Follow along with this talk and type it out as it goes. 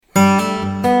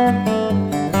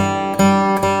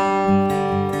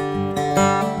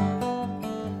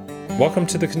Welcome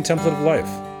to the Contemplative Life.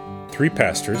 Three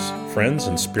pastors, friends,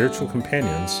 and spiritual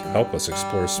companions help us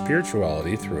explore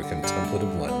spirituality through a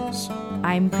contemplative lens.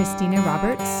 I'm Christina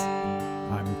Roberts.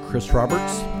 I'm Chris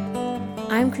Roberts.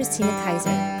 I'm Christina Kaiser.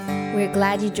 We're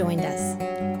glad you joined us.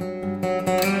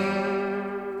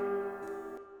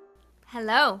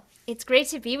 Hello, it's great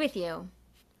to be with you.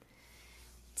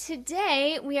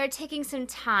 Today, we are taking some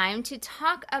time to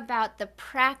talk about the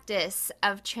practice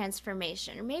of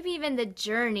transformation, or maybe even the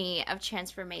journey of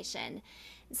transformation.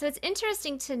 So it's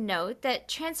interesting to note that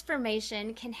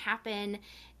transformation can happen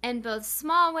in both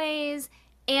small ways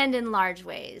and in large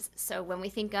ways. So when we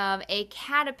think of a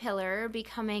caterpillar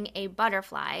becoming a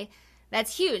butterfly,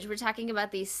 that's huge. We're talking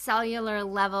about these cellular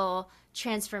level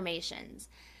transformations.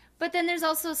 But then there's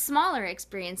also smaller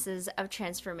experiences of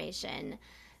transformation.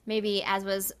 Maybe, as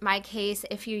was my case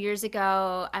a few years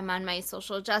ago, I'm on my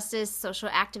social justice, social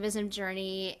activism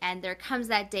journey, and there comes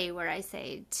that day where I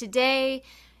say, today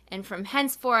and from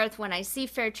henceforth, when I see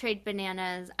fair trade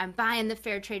bananas, I'm buying the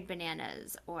fair trade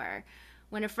bananas. Or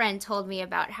when a friend told me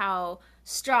about how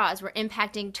straws were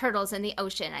impacting turtles in the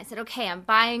ocean, I said, okay, I'm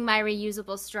buying my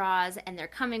reusable straws and they're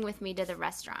coming with me to the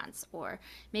restaurants. Or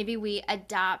maybe we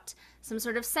adopt some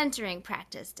sort of centering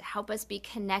practice to help us be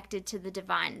connected to the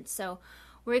divine. So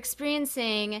we're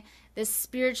experiencing this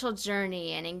spiritual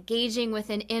journey and engaging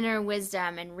with an inner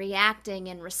wisdom and reacting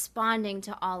and responding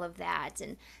to all of that.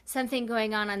 And something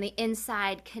going on the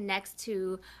inside connects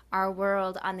to our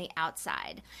world on the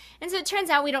outside. And so it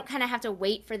turns out we don't kind of have to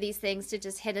wait for these things to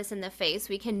just hit us in the face.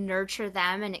 We can nurture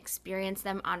them and experience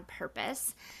them on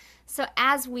purpose. So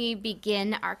as we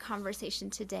begin our conversation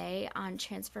today on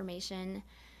transformation,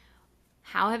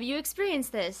 how have you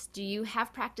experienced this? Do you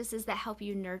have practices that help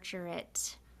you nurture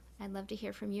it? I'd love to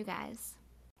hear from you guys.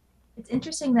 It's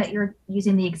interesting that you're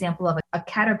using the example of a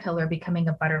caterpillar becoming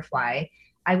a butterfly.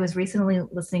 I was recently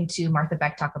listening to Martha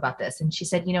Beck talk about this, and she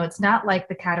said, it's not like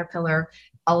the caterpillar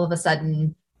all of a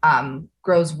sudden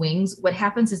grows wings. What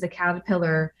happens is the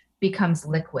caterpillar becomes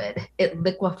liquid. It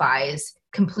liquefies,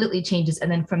 completely changes,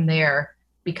 and then from there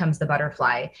becomes the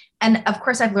butterfly. And of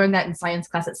course, I've learned that in science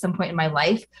class at some point in my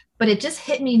life, but it just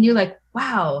hit me new, like,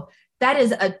 wow, that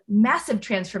is a massive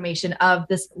transformation of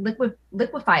this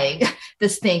liquefying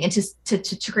this thing and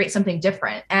to create something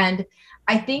different. And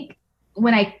I think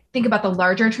when I think about the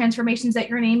larger transformations that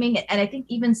you're naming, and I think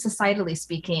even societally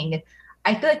speaking,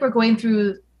 I feel like we're going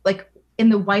through, like, in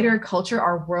the wider culture,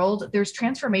 our world, there's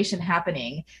transformation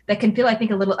happening that can feel, I think,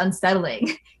 a little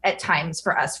unsettling at times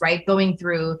for us, right? Going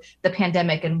through the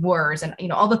pandemic and wars and,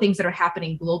 all the things that are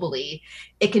happening globally,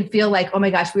 it can feel like, oh my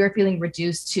gosh, we are feeling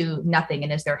reduced to nothing.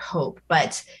 And is there hope?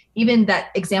 But even that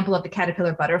example of the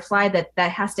caterpillar butterfly, that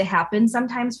has to happen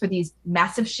sometimes for these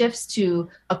massive shifts to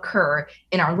occur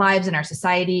in our lives, in our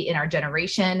society, in our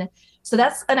generation. So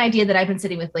that's an idea that I've been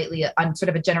sitting with lately on sort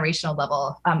of a generational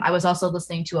level. I was also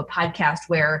listening to a podcast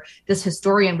where this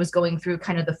historian was going through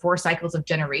kind of the 4 cycles of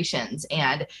generations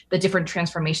and the different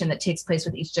transformation that takes place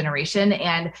with each generation.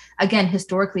 And again,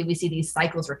 historically, we see these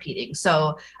cycles repeating.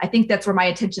 So I think that's where my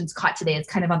attention's caught today. It's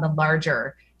kind of on the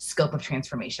larger scope of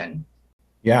transformation.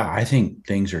 Yeah, I think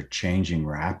things are changing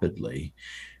rapidly.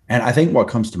 And I think what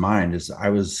comes to mind is I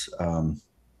was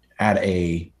at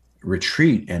a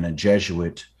retreat, and a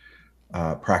Jesuit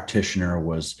practitioner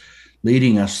was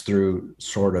leading us through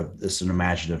sort of this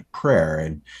imaginative prayer.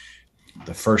 And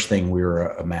the first thing we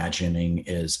were imagining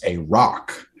is a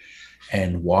rock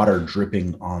and water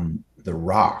dripping on the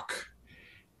rock.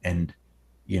 And,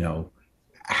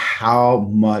 how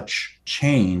much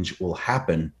change will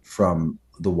happen from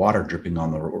the water dripping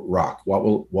on the rock? What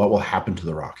will happen to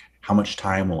the rock? How much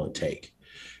time will it take?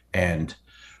 And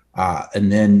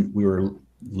then we were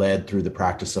led through the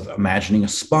practice of imagining a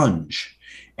sponge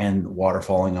and water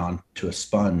falling onto a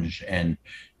sponge, and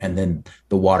then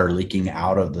the water leaking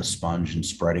out of the sponge and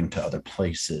spreading to other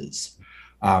places.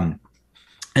 And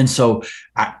so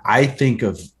I think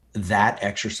of that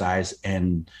exercise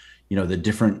and, the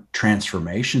different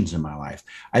transformations in my life.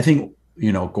 I think,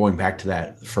 going back to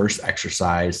that first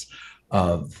exercise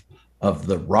of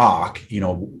the rock,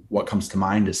 what comes to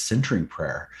mind is centering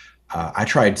prayer. I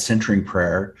tried centering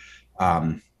prayer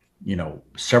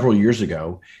several years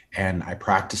ago, and I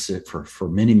practiced it for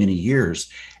many, many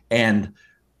years. And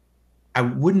I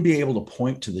wouldn't be able to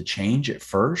point to the change at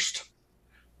first,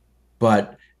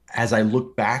 but as I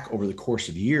look back over the course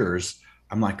of years,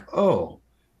 I'm like,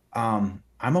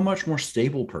 I'm a much more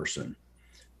stable person.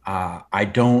 I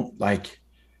don't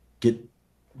get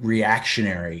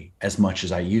reactionary as much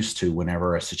as I used to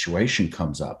whenever a situation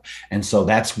comes up. And so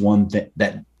that's one thing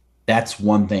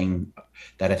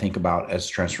that I think about as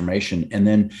transformation. And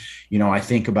then, I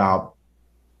think about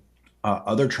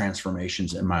other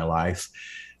transformations in my life.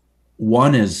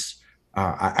 One is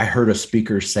I heard a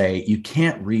speaker say, you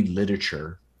can't read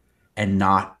literature and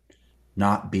not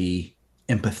be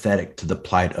empathetic to the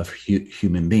plight of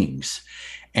human beings.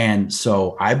 And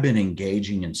so I've been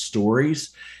engaging in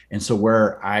stories. And so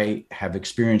where I have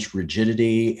experienced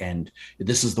rigidity and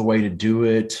this is the way to do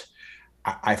it,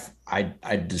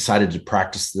 I decided to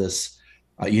practice this,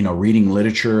 reading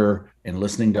literature and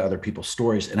listening to other people's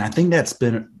stories. And I think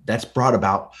that's brought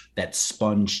about that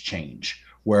sponge change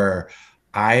where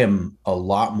I am a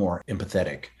lot more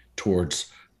empathetic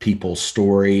towards people's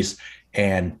stories,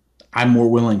 and I'm more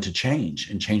willing to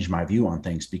change my view on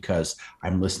things because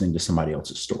I'm listening to somebody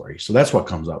else's story. So that's what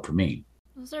comes up for me.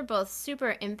 Those are both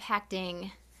super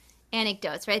impacting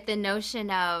anecdotes, right? The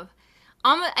notion of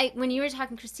when you were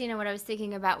talking, Christina, what I was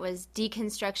thinking about was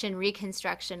deconstruction,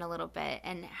 reconstruction a little bit,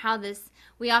 and how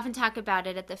we often talk about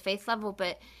it at the faith level,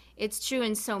 but it's true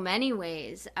in so many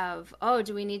ways of,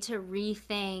 do we need to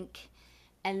rethink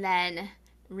and then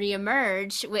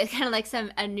reemerge with kind of like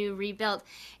a new rebuild?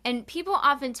 And people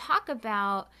often talk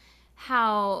about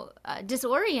how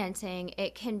disorienting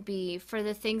it can be for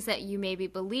the things that you maybe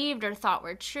believed or thought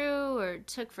were true or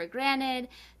took for granted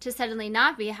to suddenly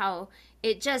not be, how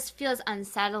it just feels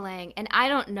unsettling. And I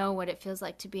don't know what it feels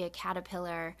like to be a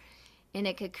caterpillar in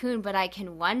a cocoon, but I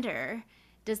can wonder,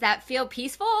 does that feel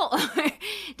peaceful or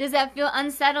does that feel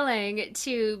unsettling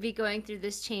to be going through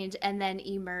this change and then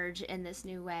emerge in this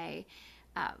new way?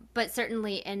 But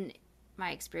certainly in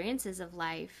my experiences of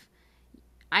life,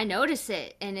 I notice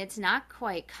it and it's not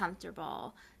quite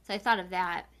comfortable. So I thought of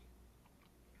that.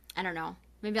 I don't know.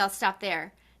 Maybe I'll stop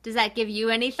there. Does that give you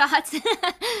any thoughts?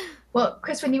 Well,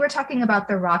 Chris, when you were talking about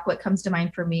the rock, what comes to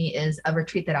mind for me is a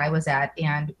retreat that I was at.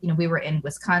 And, we were in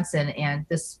Wisconsin, and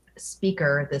this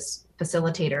speaker, this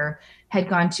facilitator, had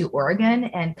gone to Oregon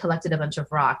and collected a bunch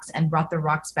of rocks and brought the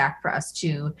rocks back for us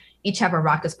to each have a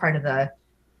rock as part of the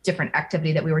different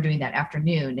activity that we were doing that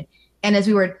afternoon. And as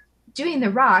we were doing the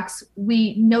rocks,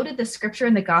 we noted the scripture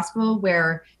in the gospel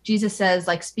where Jesus says,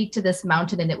 like, speak to this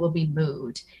mountain and it will be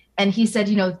moved. And he said,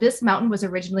 this mountain was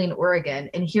originally in Oregon,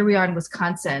 and here we are in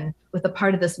Wisconsin with a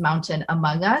part of this mountain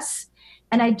among us.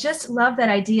 And I just love that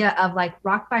idea of like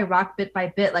rock by rock, bit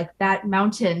by bit, like that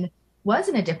mountain was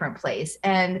in a different place.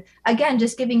 And again,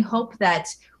 just giving hope that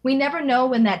we never know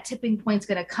when that tipping point's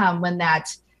going to come, when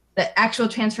the actual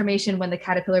transformation, when the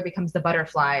caterpillar becomes the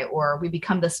butterfly or we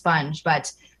become the sponge.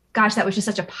 But gosh, that was just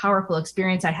such a powerful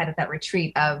experience I had at that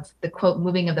retreat of the quote,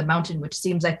 moving of the mountain, which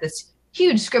seems like this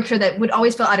huge scripture that would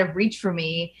always feel out of reach for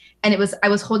me. And I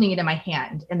was holding it in my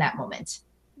hand in that moment.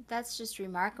 That's just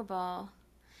remarkable.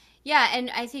 Yeah. And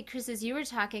I think, Chris, as you were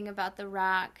talking about the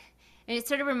rock, and it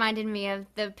sort of reminded me of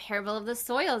the parable of the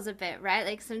soils a bit, right?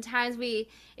 Like sometimes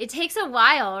it takes a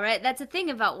while, right? That's the thing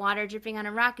about water dripping on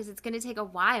a rock, is it's going to take a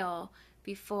while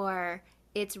before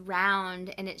it's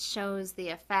round and it shows the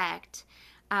effect,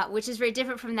 which is very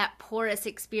different from that porous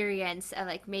experience of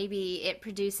like maybe it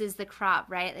produces the crop,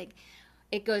 right? Like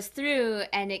it goes through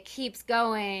and it keeps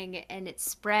going and it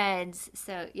spreads.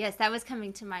 So yes, that was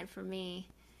coming to mind for me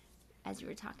as you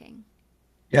were talking.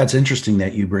 Yeah, it's interesting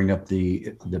that you bring up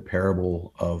the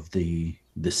parable of the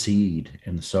seed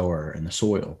and the sower and the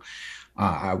soil.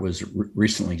 I was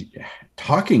recently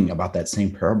talking about that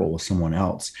same parable with someone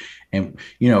else. And,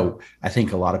 I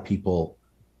think a lot of people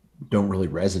don't really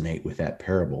resonate with that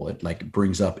parable. It like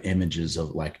brings up images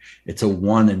of like, it's a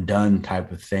one and done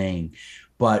type of thing.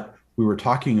 But we were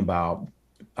talking about,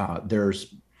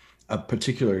 there's a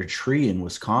particular tree in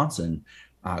Wisconsin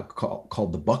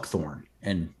called the buckthorn.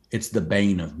 And it's the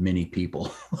bane of many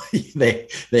people. they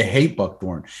hate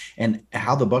buckthorn, and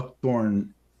how the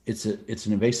buckthorn, it's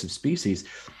an invasive species.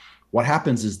 What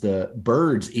happens is the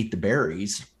birds eat the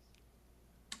berries,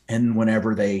 and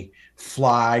whenever they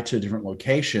fly to a different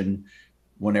location,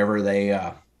 whenever they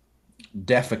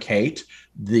defecate,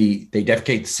 they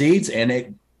defecate the seeds, and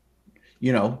it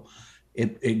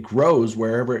grows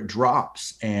wherever it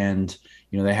drops. And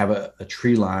they have a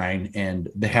tree line,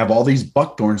 and they have all these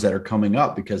buckthorns that are coming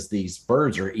up because these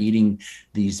birds are eating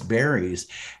these berries.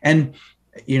 And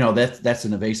that's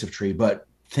an invasive tree. But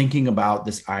thinking about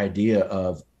this idea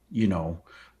of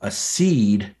a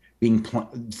seed being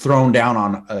thrown down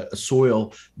on a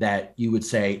soil that you would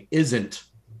say isn't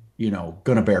going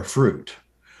to bear fruit,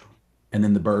 and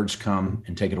then the birds come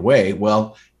and take it away.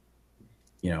 Well,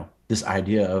 this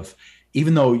idea of,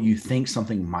 even though you think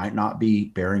something might not be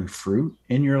bearing fruit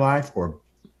in your life or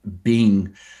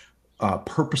being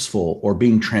purposeful or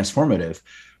being transformative,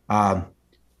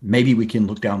 maybe we can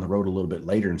look down the road a little bit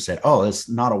later and say, oh, that's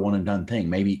not a one and done thing.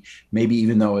 Maybe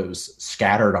even though it was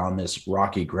scattered on this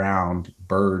rocky ground,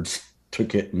 birds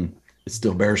took it and it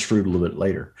still bears fruit a little bit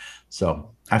later.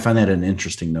 So I find that an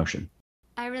interesting notion.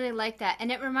 I really like that.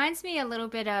 And it reminds me a little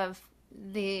bit of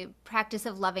the practice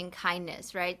of loving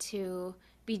kindness, right? To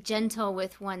be gentle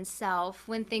with oneself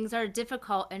when things are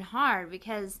difficult and hard,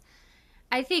 because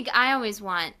I think I always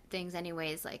want things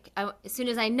anyways. Like as soon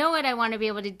as I know it, I want to be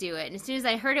able to do it. And as soon as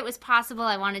I heard it was possible,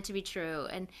 I want it to be true.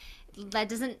 And that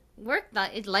doesn't work.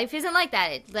 Life isn't like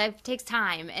that. Life takes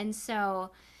time. And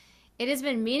so it has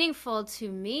been meaningful to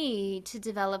me to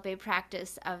develop a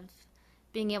practice of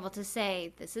being able to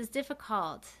say, this is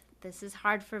difficult. This is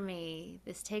hard for me.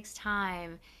 This takes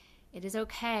time. It is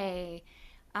okay.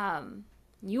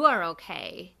 You are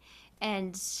okay.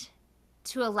 And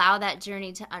to allow that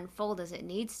journey to unfold as it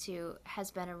needs to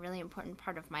has been a really important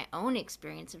part of my own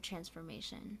experience of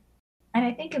transformation. And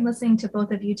I think in listening to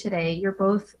both of you today, you're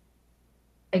both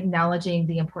acknowledging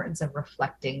the importance of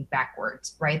reflecting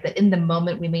backwards, right? That in the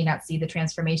moment we may not see the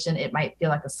transformation. It might feel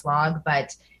like a slog,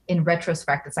 but in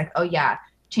retrospect, it's like, oh yeah,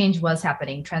 change was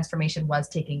happening, transformation was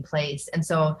taking place. And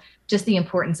so just the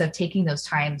importance of taking those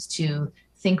times to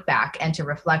think back and to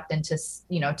reflect and to,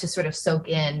 to sort of soak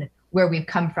in where we've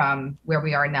come from, where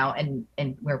we are now,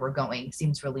 and where we're going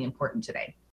seems really important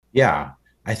today. Yeah,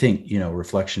 I think,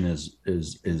 reflection is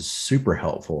super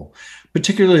helpful,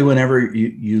 particularly whenever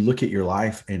you look at your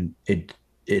life and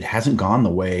it hasn't gone the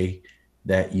way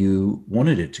that you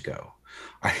wanted it to go.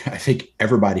 I think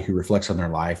everybody who reflects on their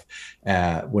life,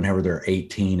 whenever they're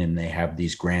 18 and they have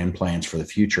these grand plans for the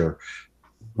future,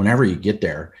 whenever you get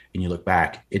there and you look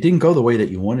back, it didn't go the way that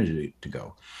you wanted it to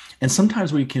go. And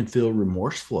sometimes we can feel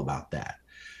remorseful about that.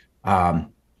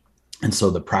 And so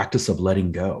the practice of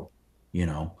letting go,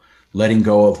 letting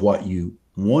go of what you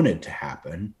wanted to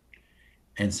happen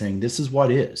and saying, this is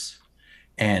what is,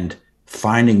 and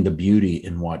finding the beauty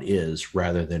in what is,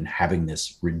 rather than having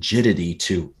this rigidity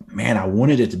to, man, I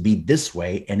wanted it to be this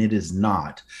way and it is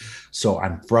not. So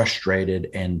I'm frustrated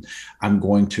and I'm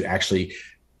going to actually,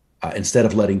 instead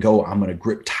of letting go, I'm going to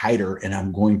grip tighter and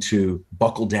I'm going to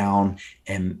buckle down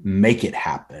and make it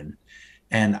happen.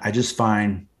 And I just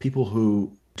find people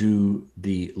who do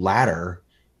the latter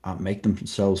make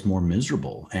themselves more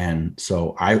miserable. And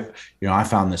so I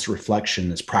found this reflection,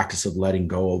 this practice of letting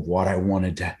go of what I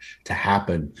wanted to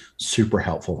happen, super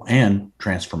helpful and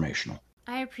transformational.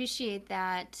 I appreciate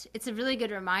that. It's a really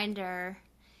good reminder.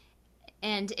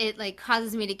 And it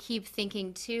causes me to keep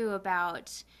thinking too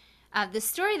about the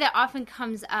story that often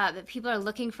comes up, that people are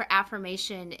looking for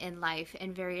affirmation in life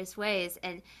in various ways.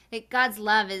 And that God's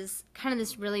love is kind of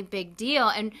this really big deal.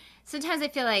 And sometimes I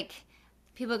feel like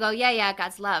people go, yeah,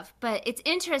 God's love. But it's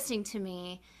interesting to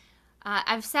me.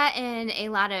 I've sat in a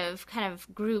lot of kind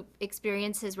of group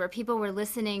experiences where people were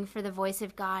listening for the voice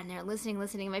of God, and they're listening.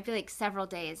 It might be like several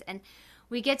days. And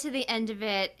we get to the end of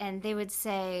it, and they would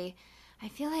say, I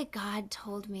feel like God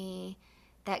told me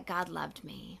that God loved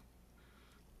me.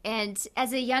 And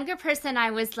as a younger person, I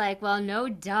was like, well, no,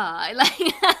 duh.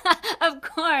 Of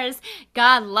course,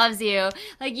 God loves you.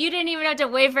 You didn't even have to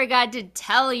wait for God to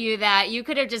tell you that. You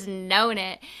could have just known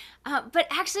it. But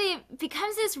actually, it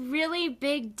becomes this really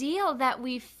big deal that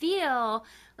we feel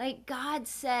like God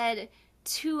said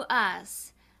to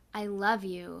us, I love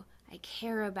you. I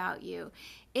care about you.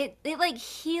 It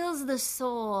heals the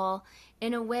soul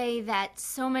in a way that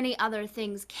so many other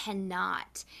things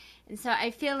cannot. And so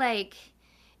I feel like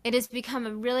it has become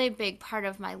a really big part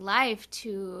of my life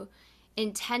to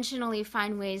intentionally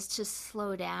find ways to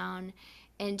slow down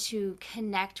and to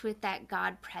connect with that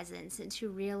God presence and to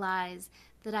realize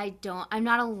that I'm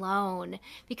not alone,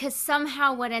 because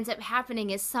somehow what ends up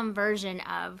happening is some version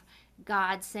of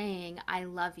God saying, I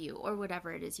love you, or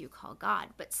whatever it is you call God,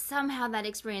 but somehow that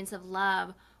experience of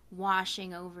love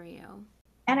washing over you.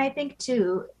 And I think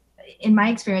too, in my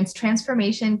experience,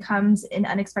 transformation comes in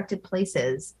unexpected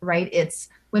places, right? It's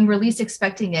when we're least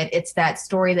expecting it. It's that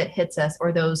story that hits us,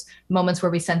 or those moments where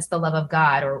we sense the love of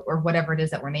God, or whatever it is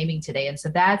that we're naming today. And so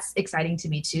that's exciting to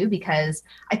me too, because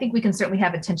I think we can certainly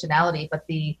have intentionality, but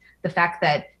the fact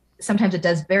that sometimes it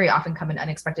does very often come in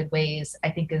unexpected ways,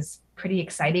 I think is pretty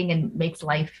exciting and makes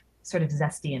life sort of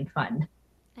zesty and fun.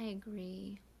 I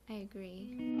agree.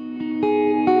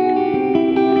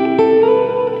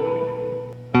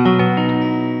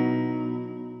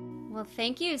 Well,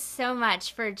 thank you so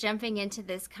much for jumping into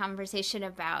this conversation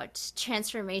about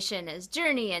transformation as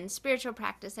journey and spiritual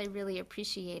practice. I really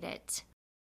appreciate it.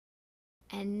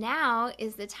 And now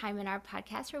is the time in our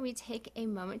podcast where we take a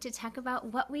moment to talk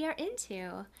about what we are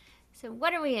into. So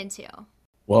what are we into?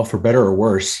 Well, for better or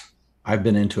worse, I've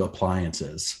been into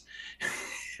appliances.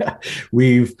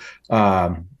 We've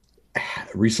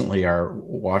recently our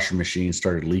washing machine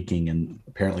started leaking, and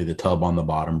apparently the tub on the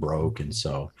bottom broke. And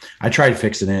so I tried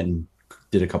fixing it and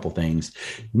did a couple things.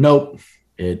 Nope,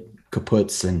 it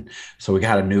kaputs. And so we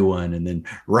got a new one. And then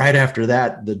right after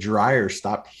that, the dryer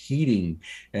stopped heating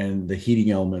and the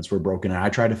heating elements were broken. And I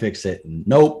tried to fix it, and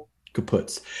nope,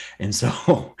 kaputs. And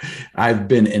so I've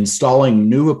been installing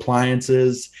new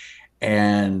appliances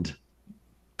and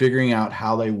figuring out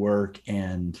how they work.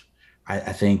 And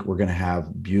I think we're going to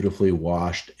have beautifully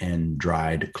washed and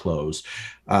dried clothes.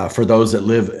 For those that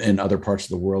live in other parts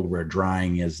of the world where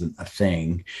drying isn't a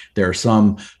thing, there are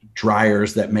some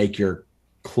dryers that make your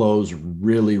clothes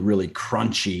really, really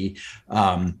crunchy.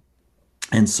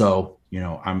 And so,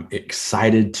 I'm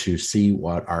excited to see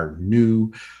what our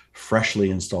new, freshly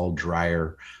installed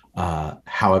dryer,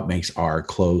 how it makes our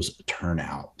clothes turn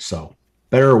out. So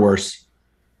better or worse,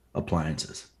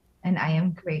 appliances. And I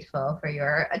am grateful for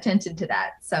your attention to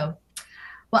that. So,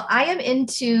 well, I am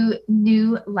into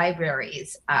new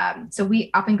libraries. So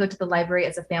we often go to the library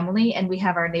as a family, and we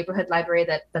have our neighborhood library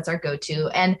that's our go-to.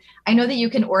 And I know that you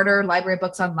can order library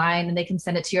books online and they can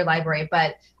send it to your library.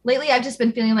 But lately I've just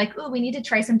been feeling like, we need to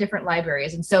try some different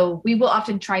libraries. And so we will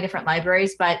often try different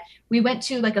libraries, but we went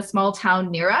to like a small town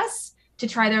near us to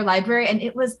try their library, and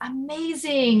it was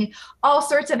amazing. All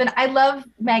sorts of, and I love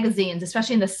magazines,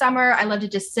 especially in the summer. I love to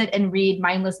just sit and read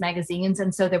mindless magazines.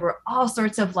 And so there were all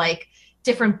sorts of like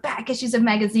different back issues of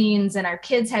magazines, and our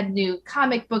kids had new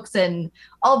comic books and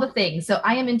all the things. So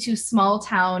I am into small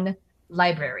town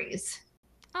libraries.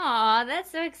 Aw,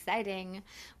 that's so exciting.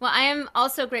 Well, I am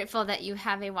also grateful that you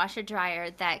have a washer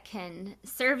dryer that can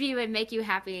serve you and make you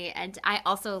happy. And I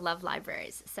also love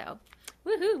libraries. So,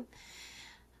 woohoo.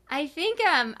 I think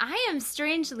I am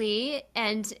strangely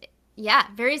and,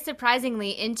 very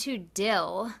surprisingly into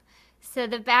dill. So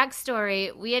the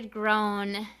backstory, we had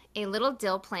grown a little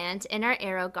dill plant in our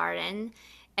Aero garden,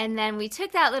 and then we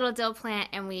took that little dill plant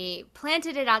and we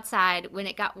planted it outside when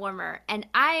it got warmer. And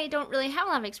I don't really have a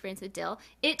lot of experience with dill.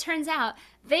 It turns out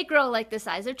they grow like the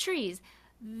size of trees.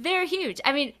 They're huge.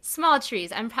 I mean, small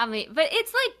trees, but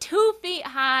it's like 2 feet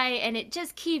high, and it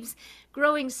just keeps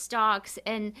growing stalks.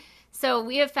 And so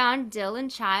we have found dill and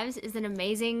chives is an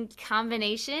amazing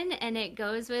combination, and it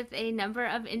goes with a number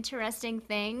of interesting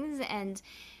things, and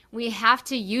we have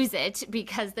to use it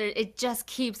because it just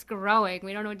keeps growing.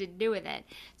 We don't know what to do with it.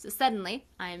 So suddenly,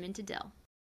 I am into dill.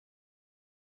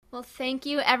 Well, thank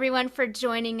you everyone for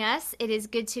joining us. It is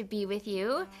good to be with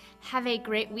you. Have a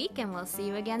great week, and we'll see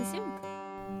you again soon.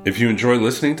 If you enjoy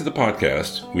listening to the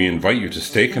podcast, we invite you to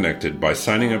stay connected by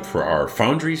signing up for our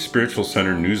Foundry Spiritual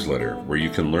Center newsletter, where you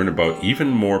can learn about even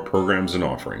more programs and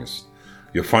offerings.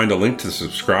 You'll find a link to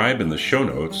subscribe in the show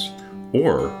notes,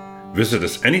 or visit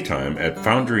us anytime at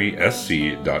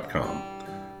foundrysc.com.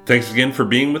 Thanks again for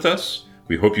being with us.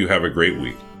 We hope you have a great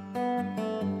week.